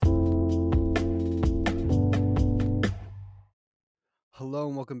Hello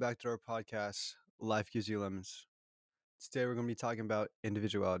and welcome back to our podcast, Life Gives You Lemons. Today we're going to be talking about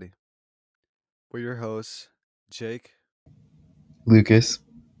individuality. We're your hosts, Jake. Lucas.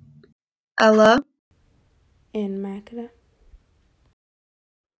 Ella. And Makeda.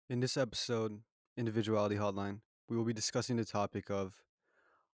 In this episode, Individuality Hotline, we will be discussing the topic of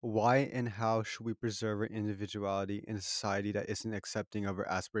why and how should we preserve our individuality in a society that isn't accepting of our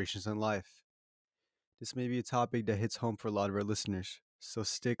aspirations in life. This may be a topic that hits home for a lot of our listeners, so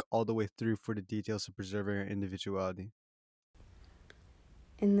stick all the way through for the details of preserving our individuality.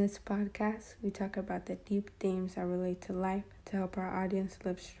 In this podcast, we talk about the deep themes that relate to life to help our audience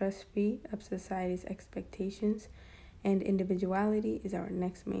live stress free of society's expectations, and individuality is our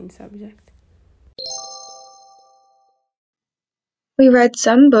next main subject. We read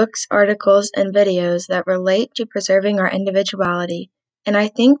some books, articles, and videos that relate to preserving our individuality, and I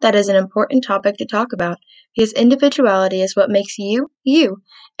think that is an important topic to talk about because individuality is what makes you, you,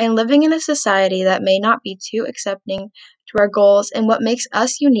 and living in a society that may not be too accepting to our goals and what makes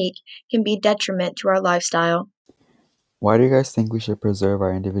us unique can be detriment to our lifestyle. Why do you guys think we should preserve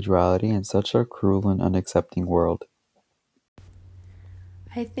our individuality in such a cruel and unaccepting world?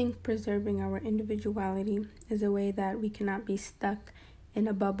 I think preserving our individuality is a way that we cannot be stuck in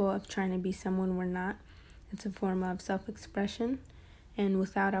a bubble of trying to be someone we're not. It's a form of self expression, and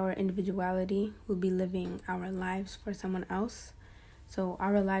without our individuality, we'll be living our lives for someone else. So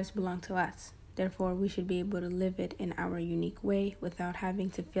our lives belong to us. Therefore, we should be able to live it in our unique way without having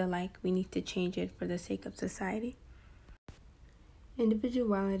to feel like we need to change it for the sake of society.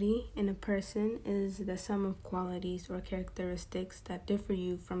 Individuality in a person is the sum of qualities or characteristics that differ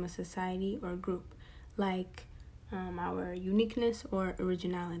you from a society or group, like our uniqueness or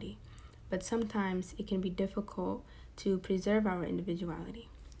originality. But sometimes it can be difficult to preserve our individuality.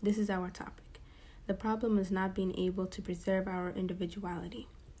 This is our topic. The problem is not being able to preserve our individuality.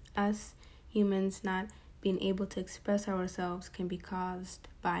 Us, humans, not being able to express ourselves can be caused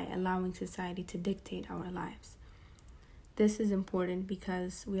by allowing society to dictate our lives. This is important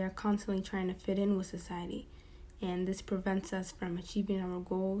because we are constantly trying to fit in with society, and this prevents us from achieving our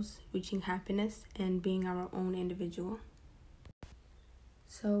goals, reaching happiness, and being our own individual.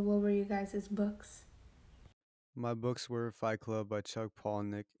 So, what were you guys' books? My books were Fight Club by Chuck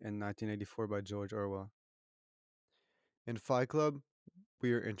Palahniuk and 1984 by George Orwell. In Fight Club,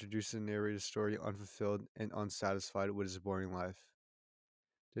 we are introduced to the narrator's story unfulfilled and unsatisfied with his boring life.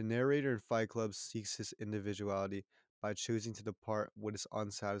 The narrator in Fight Club seeks his individuality by choosing to depart with his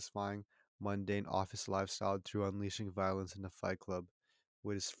unsatisfying, mundane office lifestyle through unleashing violence in the Fight Club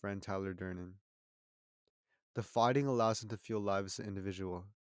with his friend Tyler Durden. The fighting allows him to feel alive as an individual.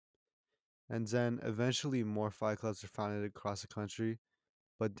 And then, eventually, more Fight Clubs are founded across the country,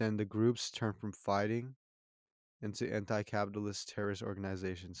 but then the groups turn from fighting into anti capitalist terrorist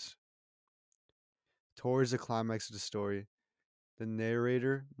organizations. Towards the climax of the story, the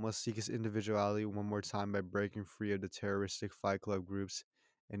narrator must seek his individuality one more time by breaking free of the terroristic Fight Club groups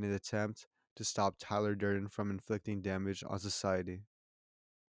in an attempt to stop Tyler Durden from inflicting damage on society.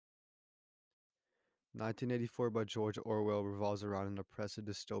 1984 by George Orwell revolves around an oppressive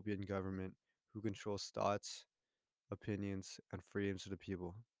dystopian government who controls thoughts, opinions, and freedoms of the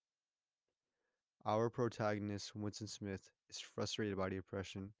people. Our protagonist, Winston Smith, is frustrated by the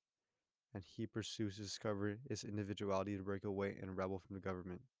oppression, and he pursues to discover his individuality to break away and rebel from the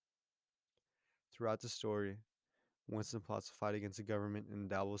government. Throughout the story, Winston plots to fight against the government and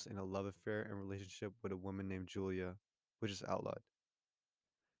dabbles in a love affair and relationship with a woman named Julia, which is outlawed.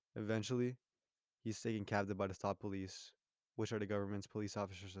 Eventually, he's taken captive by the thought police, which are the government's police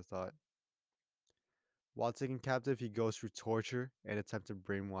officers of thought. While taken captive, he goes through torture and attempted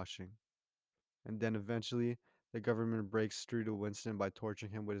brainwashing. And then eventually, the government breaks through to Winston by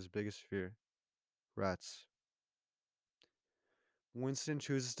torturing him with his biggest fear: rats. Winston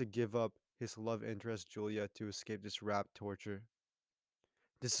chooses to give up his love interest Julia to escape this rat torture.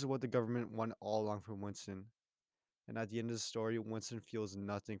 This is what the government wanted all along from Winston. And at the end of the story, Winston feels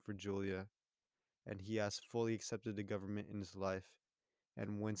nothing for Julia, and he has fully accepted the government in his life,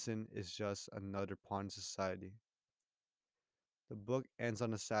 and Winston is just another pawn in society. The book ends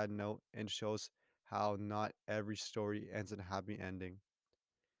on a sad note and shows how not every story ends in a happy ending.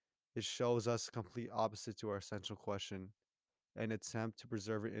 It shows us the complete opposite to our essential question: an attempt to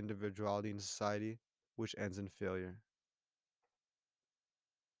preserve individuality in society, which ends in failure.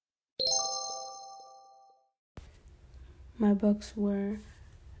 My books were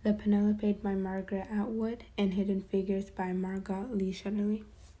The Penelope by Margaret Atwood and Hidden Figures by Margot Lee Shetterly.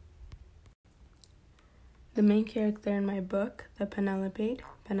 The main character in my book, the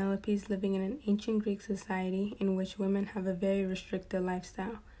Penelope is living in an ancient Greek society in which women have a very restricted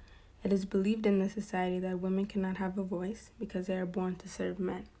lifestyle. It is believed in this society that women cannot have a voice because they are born to serve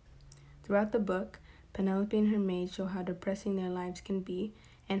men. Throughout the book, Penelope and her maid show how depressing their lives can be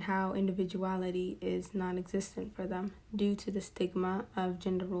and how individuality is non-existent for them due to the stigma of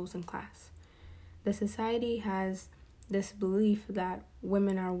gender roles and class. The society has this belief that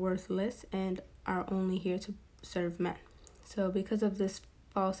women are worthless and are only here to serve men. So because of this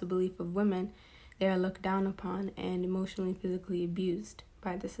false belief of women, they are looked down upon and emotionally and physically abused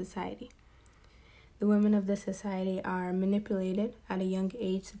by the society. The women of this society are manipulated at a young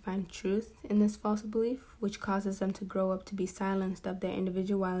age to find truth in this false belief, which causes them to grow up to be silenced of their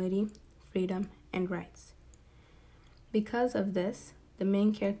individuality, freedom, and rights. Because of this, the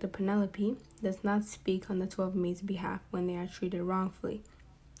main character Penelope does not speak on the 12 maids' behalf when they are treated wrongfully.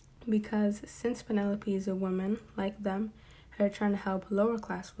 Because since Penelope is a woman like them, her trying to help lower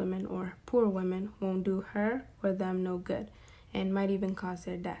class women or poor women won't do her or them no good and might even cause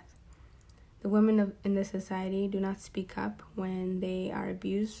their death. The women in this society do not speak up when they are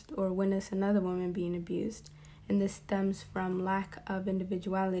abused or witness another woman being abused, and this stems from lack of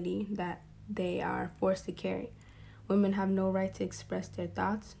individuality that they are forced to carry. Women have no right to express their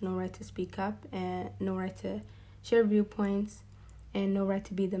thoughts, no right to speak up, and no right to share viewpoints, and no right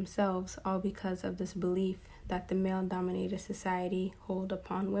to be themselves, all because of this belief that the male-dominated society hold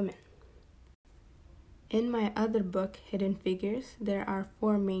upon women. In my other book, Hidden Figures, there are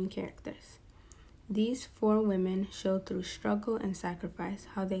 4 main characters. These 4 women show through struggle and sacrifice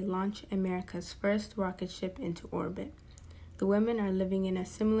how they launch America's first rocket ship into orbit. The women are living in a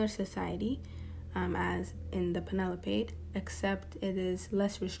similar society as in the Penelope, except it is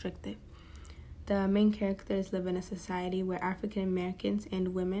less restrictive. The main characters live in a society where African Americans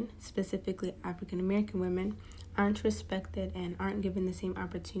and women, specifically African American women, aren't respected and aren't given the same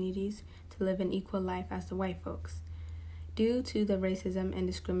opportunities to live an equal life as the white folks. Due to the racism and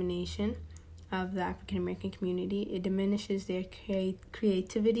discrimination of the African American community, it diminishes their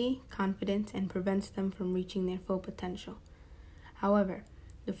creativity, confidence, and prevents them from reaching their full potential. However,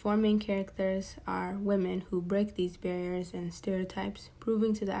 the 4 main characters are women who break these barriers and stereotypes,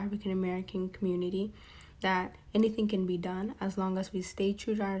 proving to the African American community that anything can be done as long as we stay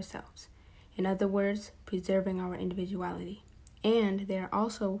true to ourselves. In other words, preserving our individuality. And they are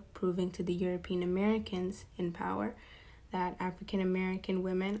also proving to the European Americans in power that African American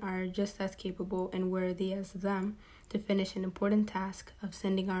women are just as capable and worthy as them to finish an important task of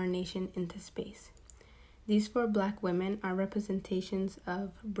sending our nation into space. These 4 Black women are representations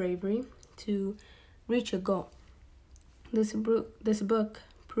of bravery to reach a goal. This book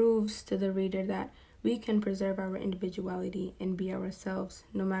proves to the reader that we can preserve our individuality and be ourselves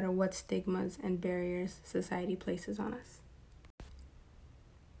no matter what stigmas and barriers society places on us.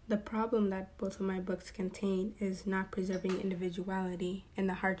 The problem that both of my books contain is not preserving individuality and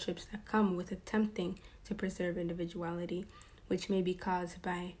the hardships that come with attempting to preserve individuality, which may be caused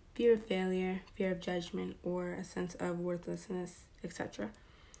by fear of failure, fear of judgment, or a sense of worthlessness, etc.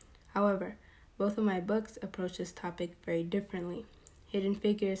 However, both of my books approach this topic very differently. Hidden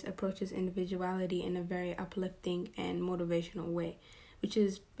Figures approaches individuality in a very uplifting and motivational way, which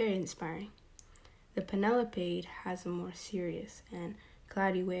is very inspiring. The Penelope has a more serious and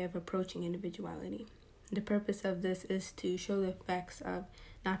cloudy way of approaching individuality. The purpose of this is to show the effects of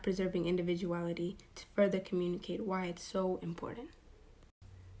not preserving individuality to further communicate why it's so important.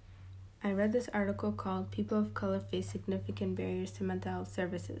 I read this article called People of Color Face Significant Barriers to Mental Health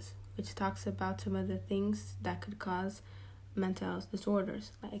Services, which talks about some of the things that could cause mental health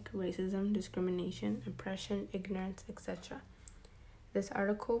disorders like racism, discrimination, oppression, ignorance, etc. This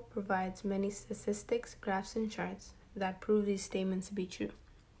article provides many statistics, graphs, and charts that prove these statements to be true.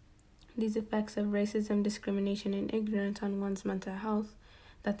 These effects of racism, discrimination, and ignorance on one's mental health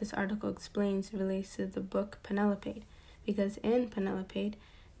that this article explains relates to the book Penelope, because in Penelope,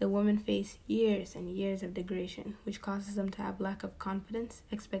 the women face years and years of degradation, which causes them to have lack of confidence,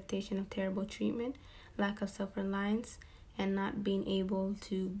 expectation of terrible treatment, lack of self-reliance, and not being able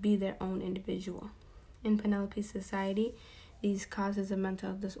to be their own individual. In Penelope's society, these causes of mental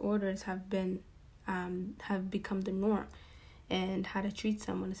health disorders have become the norm, and how to treat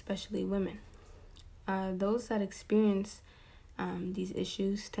someone, especially women. Those that experience these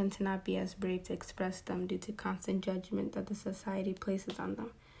issues tend to not be as brave to express them due to constant judgment that the society places on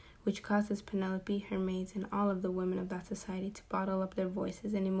them, which causes Penelope, her maids, and all of the women of that society to bottle up their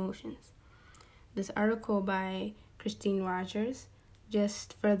voices and emotions. This article by Christine Rogers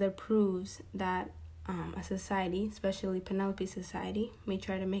just further proves that a society, especially Penelope society, may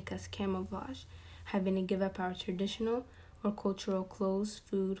try to make us camouflage having to give up our traditional or cultural clothes,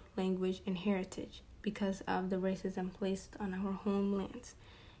 food, language, and heritage because of the racism placed on our homelands,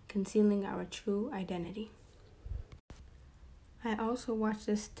 concealing our true identity. I also watched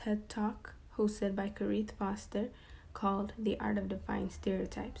this TED Talk hosted by Karith Foster called The Art of Defying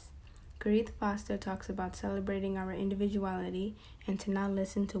Stereotypes. Karith Foster talks about celebrating our individuality and to not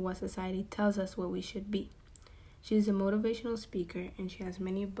listen to what society tells us what we should be. She is a motivational speaker and she has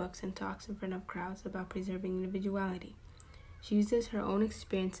many books and talks in front of crowds about preserving individuality. She uses her own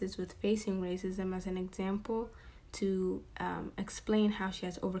experiences with facing racism as an example to explain how she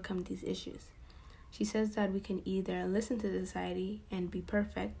has overcome these issues. She says that we can either listen to society and be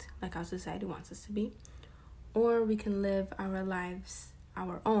perfect, like how society wants us to be, or we can live our lives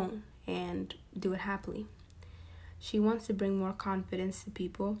our own and do it happily. She wants to bring more confidence to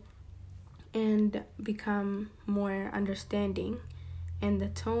people and become more understanding, and the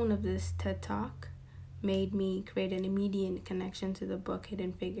tone of this TED Talk made me create an immediate connection to the book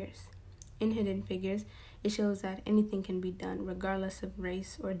Hidden Figures. In Hidden Figures, it shows that anything can be done regardless of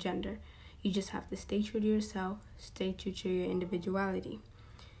race or gender. You just have to stay true to yourself, stay true to your individuality.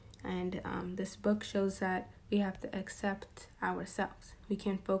 And this book shows that we have to accept ourselves. We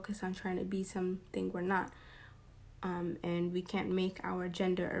can't focus on trying to be something we're not. And we can't make our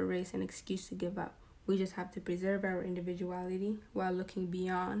gender or race an excuse to give up. We just have to preserve our individuality while looking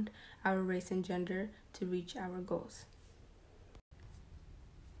beyond our race and gender to reach our goals.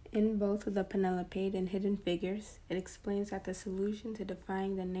 In both the Penelope and Hidden Figures, it explains that the solution to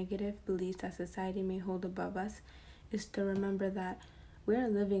defying the negative beliefs that society may hold above us is to remember that we are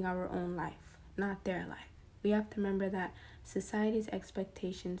living our own life, not their life. We have to remember that society's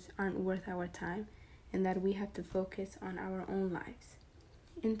expectations aren't worth our time and that we have to focus on our own lives.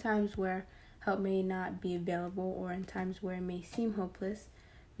 In times where help may not be available or in times where it may seem hopeless,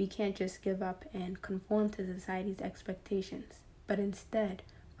 we can't just give up and conform to society's expectations, but instead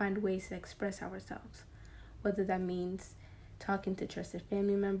find ways to express ourselves, whether that means talking to trusted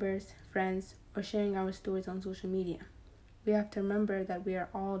family members, friends, or sharing our stories on social media. We have to remember that we are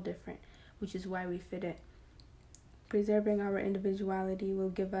all different, which is why we fit in. Preserving our individuality will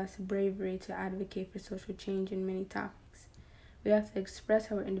give us bravery to advocate for social change in many topics. We have to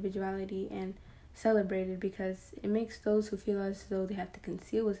express our individuality and celebrate it because it makes those who feel as though they have to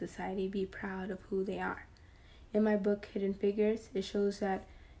conceal with society be proud of who they are. In my book, Hidden Figures, it shows that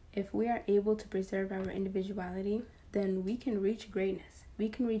if we are able to preserve our individuality, then we can reach greatness. We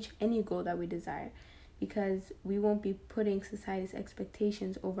can reach any goal that we desire because we won't be putting society's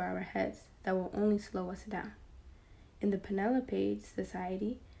expectations over our heads that will only slow us down. In the Penelope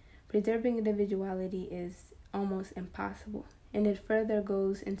society, preserving individuality is almost impossible, and it further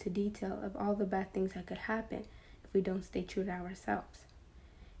goes into detail of all the bad things that could happen if we don't stay true to ourselves.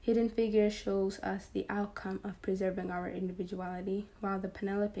 Hidden Figures shows us the outcome of preserving our individuality, while the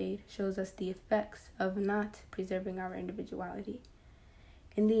Penelope shows us the effects of not preserving our individuality.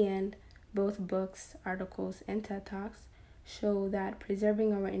 In the end, both books, articles, and TED Talks show that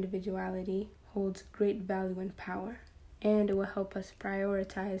preserving our individuality holds great value and power, and it will help us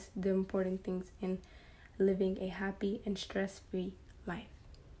prioritize the important things in living a happy and stress-free life.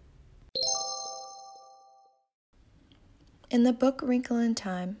 In the book Wrinkle in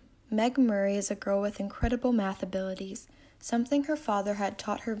Time, Meg Murray is a girl with incredible math abilities, something her father had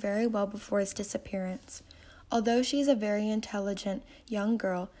taught her very well before his disappearance. Although she is a very intelligent young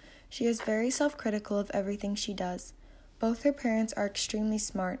girl, she is very self-critical of everything she does. Both her parents are extremely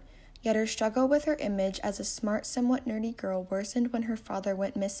smart, yet her struggle with her image as a smart, somewhat nerdy girl worsened when her father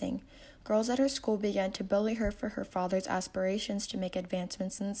went missing. Girls at her school began to bully her for her father's aspirations to make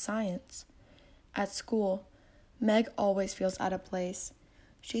advancements in science. At school, Meg always feels out of place.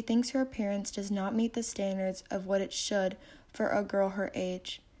 She thinks her appearance does not meet the standards of what it should for a girl her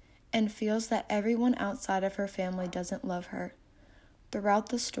age, and feels that everyone outside of her family doesn't love her. Throughout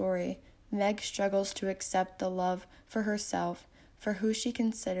the story, Meg struggles to accept the love for herself, for who she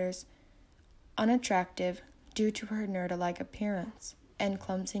considers unattractive due to her nerd-alike appearance and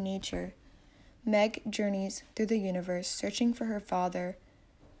clumsy nature. Meg journeys through the universe searching for her father,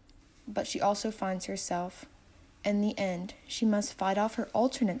 but she also finds herself. In the end, she must fight off her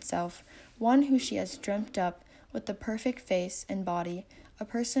alternate self, one who she has dreamt up with the perfect face and body, a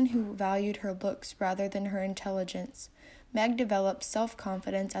person who valued her looks rather than her intelligence. Meg develops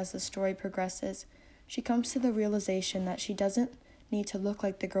self-confidence as the story progresses. She comes to the realization that she doesn't need to look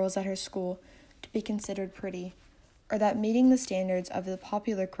like the girls at her school to be considered pretty, or that meeting the standards of the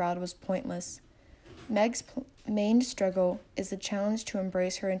popular crowd was pointless. Meg's main struggle is the challenge to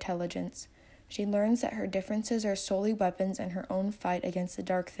embrace her intelligence. She learns that her differences are solely weapons in her own fight against the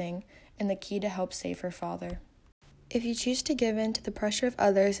dark thing and the key to help save her father. If you choose to give in to the pressure of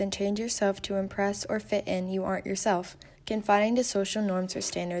others and change yourself to impress or fit in, you aren't yourself. Confining to social norms or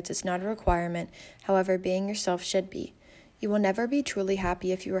standards is not a requirement, however, being yourself should be. You will never be truly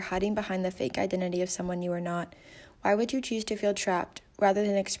happy if you are hiding behind the fake identity of someone you are not. Why would you choose to feel trapped, rather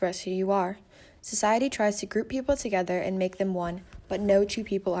than express who you are? Society tries to group people together and make them one, but no two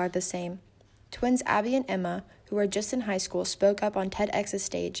people are the same. Twins Abby and Emma, who were just in high school, spoke up on TEDx's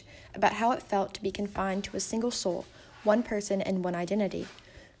stage about how it felt to be confined to a single soul, one person and one identity.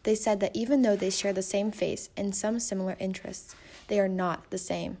 They said that even though they share the same face and some similar interests, they are not the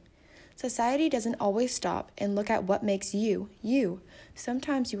same. Society doesn't always stop and look at what makes you, you.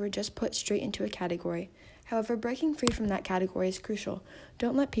 Sometimes you are just put straight into a category. However, breaking free from that category is crucial.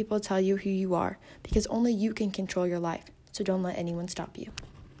 Don't let people tell you who you are, because only you can control your life, so don't let anyone stop you.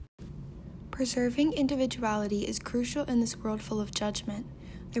 Preserving individuality is crucial in this world full of judgment.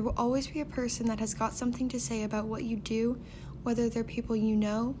 There will always be a person that has got something to say about what you do, whether they're people you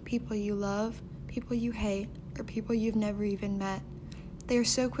know, people you love, people you hate, or people you've never even met. They are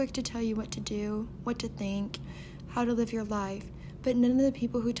so quick to tell you what to do, what to think, how to live your life, but none of the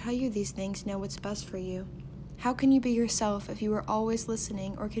people who tell you these things know what's best for you. How can you be yourself if you are always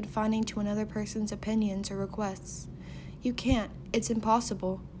listening or confining to another person's opinions or requests? You can't. It's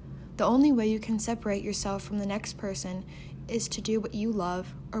impossible. The only way you can separate yourself from the next person is to do what you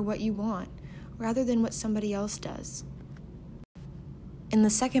love or what you want, rather than what somebody else does. In the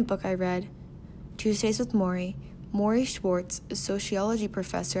second book I read, Tuesdays with Maury, Maury Schwartz, a sociology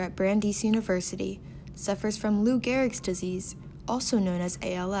professor at Brandeis University, suffers from Lou Gehrig's disease, also known as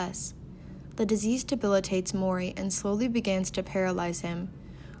ALS. The disease debilitates Maury and slowly begins to paralyze him.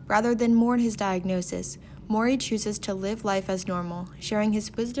 Rather than mourn his diagnosis, Maury chooses to live life as normal, sharing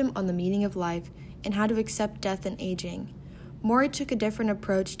his wisdom on the meaning of life and how to accept death and aging. Maury took a different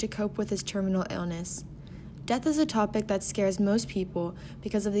approach to cope with his terminal illness. Death is a topic that scares most people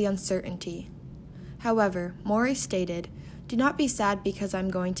because of the uncertainty. However, Maury stated, "Do not be sad because I'm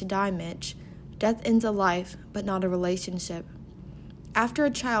going to die, Mitch. Death ends a life, but not a relationship." After a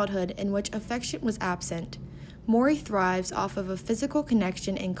childhood in which affection was absent, Maury thrives off of a physical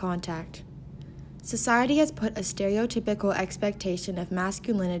connection and contact. Society has put a stereotypical expectation of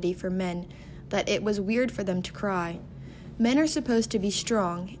masculinity for men that it was weird for them to cry. Men are supposed to be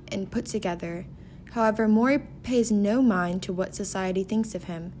strong and put together. However, Maury pays no mind to what society thinks of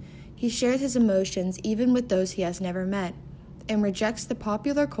him. He shares his emotions even with those he has never met, and rejects the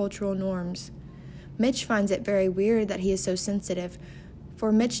popular cultural norms. Mitch finds it very weird that he is so sensitive,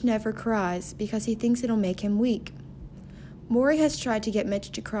 for Mitch never cries because he thinks it'll make him weak. Maury has tried to get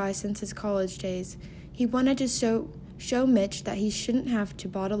Mitch to cry since his college days. He wanted to show Mitch that he shouldn't have to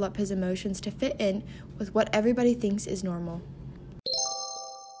bottle up his emotions to fit in with what everybody thinks is normal.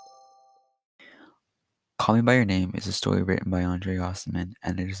 Call Me By Your Name is a story written by Andre Osman,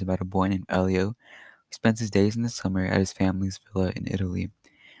 and it is about a boy named Elio who spends his days in the summer at his family's villa in Italy.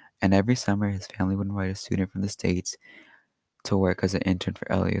 And every summer, his family would invite a student from the States to work as an intern for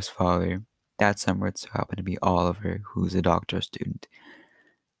Elio's father. That summer, it so happened to be Oliver, who's a doctoral student.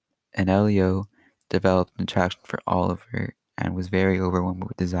 And Elio developed an attraction for Oliver and was very overwhelmed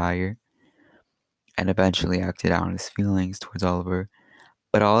with desire, and eventually acted out on his feelings towards Oliver.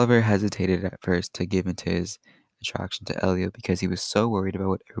 But Oliver hesitated at first to give into his attraction to Elio because he was so worried about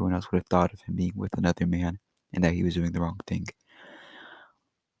what everyone else would have thought of him being with another man and that he was doing the wrong thing.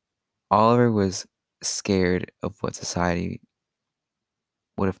 Oliver was scared of what society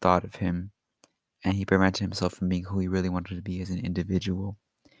would have thought of him, and he prevented himself from being who he really wanted to be as an individual.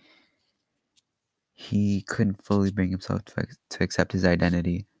 He couldn't fully bring himself to accept his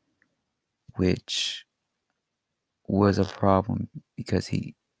identity, which was a problem because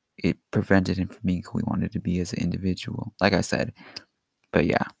it prevented him from being who he wanted to be as an individual, like I said. But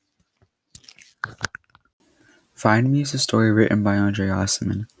yeah. Find Me is a story written by Andre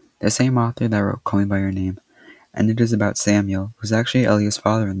Osman, the same author that wrote Call Me By Your Name, and it is about Samuel, who's actually Elio's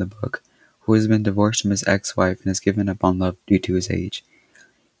father in the book, who has been divorced from his ex-wife and has given up on love due to his age.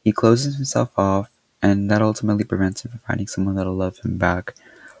 He closes himself off, and that ultimately prevents him from finding someone that'll love him back,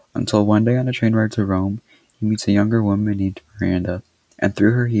 until one day on a train ride to Rome, he meets a younger woman named Miranda, and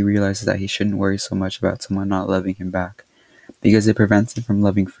through her he realizes that he shouldn't worry so much about someone not loving him back, because it prevents him from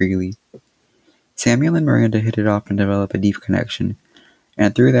loving freely. Samuel and Miranda hit it off and develop a deep connection,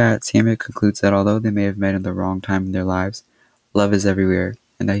 and through that, Samuel concludes that although they may have met in the wrong time in their lives, love is everywhere,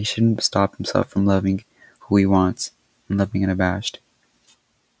 and that he shouldn't stop himself from loving who he wants and loving unabashed.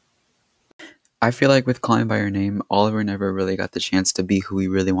 I feel like with Calling By Your Name, Oliver never really got the chance to be who he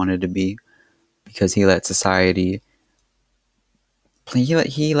really wanted to be, because he let society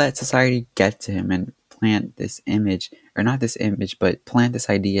get to him and plant this image, or not this image, but plant this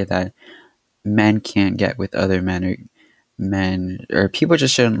idea that men can't get with other men, or people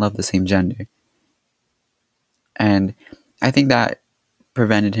just shouldn't love the same gender. And I think that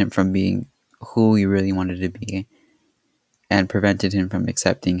prevented him from being who he really wanted to be, and prevented him from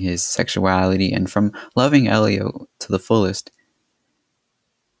accepting his sexuality and from loving Elio to the fullest.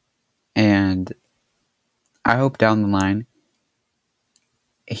 And I hope down the line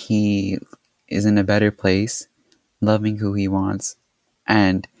he is in a better place, loving who he wants,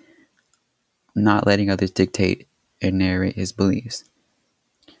 and not letting others dictate and narrate his beliefs.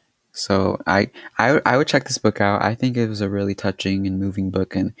 So I would check this book out. I think it was a really touching and moving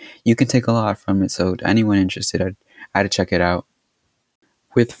book, and you can take a lot from it. So to anyone interested, I'd check it out.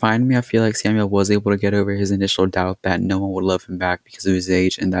 With Find Me, I feel like Samuel was able to get over his initial doubt that no one would love him back because of his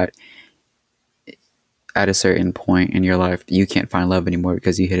age, and that at a certain point in your life you can't find love anymore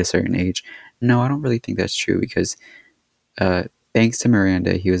because you hit a certain age. No, I don't really think that's true, because thanks to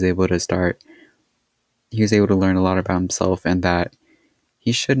Miranda, he was able to learn a lot about himself, and that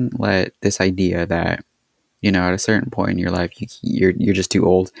he shouldn't let this idea that, at a certain point in your life you're just too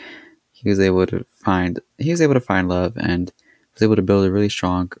old. He was able to find love, and was able to build a really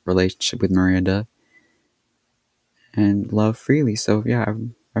strong relationship with Miranda and love freely. So yeah,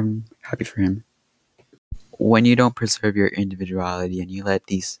 I'm happy for him. When you don't preserve your individuality and you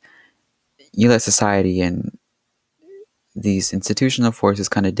let society and these institutional forces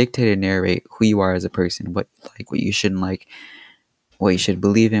kind of dictate and narrate who you are as a person, what you shouldn't like, what you should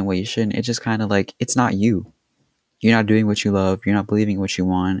believe in, what you shouldn't, it's just kind of like, it's not you. You're not doing what you love. You're not believing what you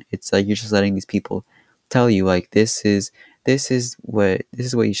want. It's like you're just letting these people tell you, like, this is what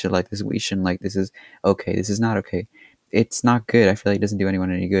you should like. This is what you shouldn't like. This is okay. This is not okay. It's not good. I feel like it doesn't do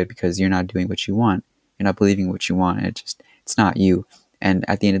anyone any good, because you're not doing what you want. You're not believing what you want. It's not you. And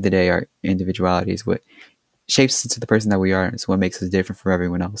at the end of the day, our individuality is what shapes us into the person that we are. It's what makes us different from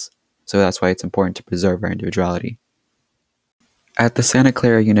everyone else. So that's why it's important to preserve our individuality. At the Santa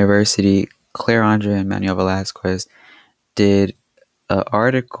Clara University, Claire Andre and Manuel Velasquez did an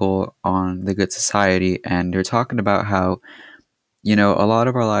article on the Good Society, and they're talking about how, a lot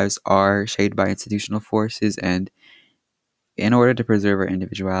of our lives are shaped by institutional forces, and in order to preserve our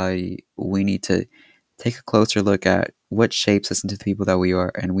individuality, we need to take a closer look at what shapes us into the people that we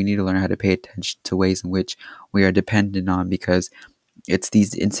are, and we need to learn how to pay attention to ways in which we are dependent on, because it's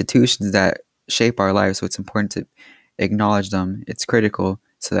these institutions that shape our lives, so it's important to acknowledge them. It's critical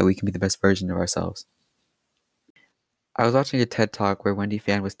so that we can be the best version of ourselves. I was watching a TED Talk where Wendy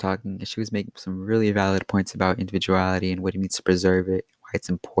Fan was talking, and she was making some really valid points about individuality and what it means to preserve it, why it's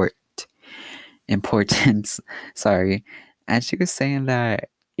importance, sorry. And she was saying that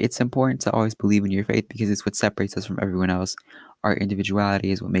it's important to always believe in your faith, because it's what separates us from everyone else. Our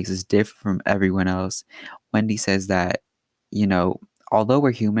individuality is what makes us different from everyone else. Wendy says that, although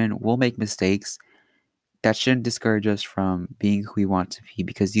we're human, we'll make mistakes. That shouldn't discourage us from being who we want to be,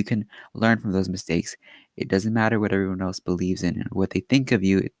 because you can learn from those mistakes. It doesn't matter what everyone else believes in and what they think of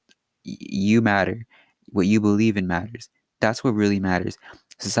you. You matter. What you believe in matters. That's what really matters.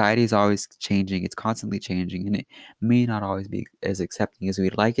 Society is always changing. It's constantly changing, and it may not always be as accepting as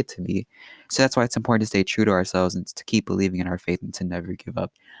we'd like it to be. So that's why it's important to stay true to ourselves and to keep believing in our faith and to never give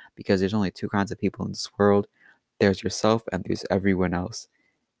up, because there's only two kinds of people in this world. There's yourself and there's everyone else.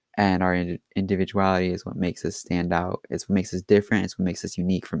 And our individuality is what makes us stand out. It's what makes us different. It's what makes us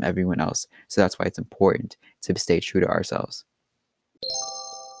unique from everyone else. So that's why it's important to stay true to ourselves.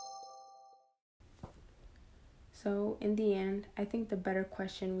 So in the end, I think the better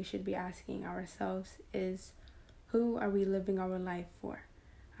question we should be asking ourselves is, who are we living our life for?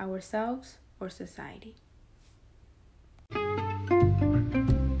 Ourselves or society?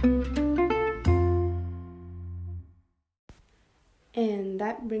 And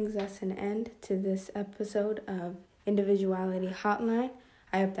that brings us an end to this episode of Individuality Hotline.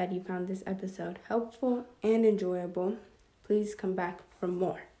 I hope that you found this episode helpful and enjoyable. Please come back for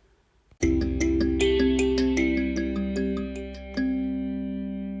more.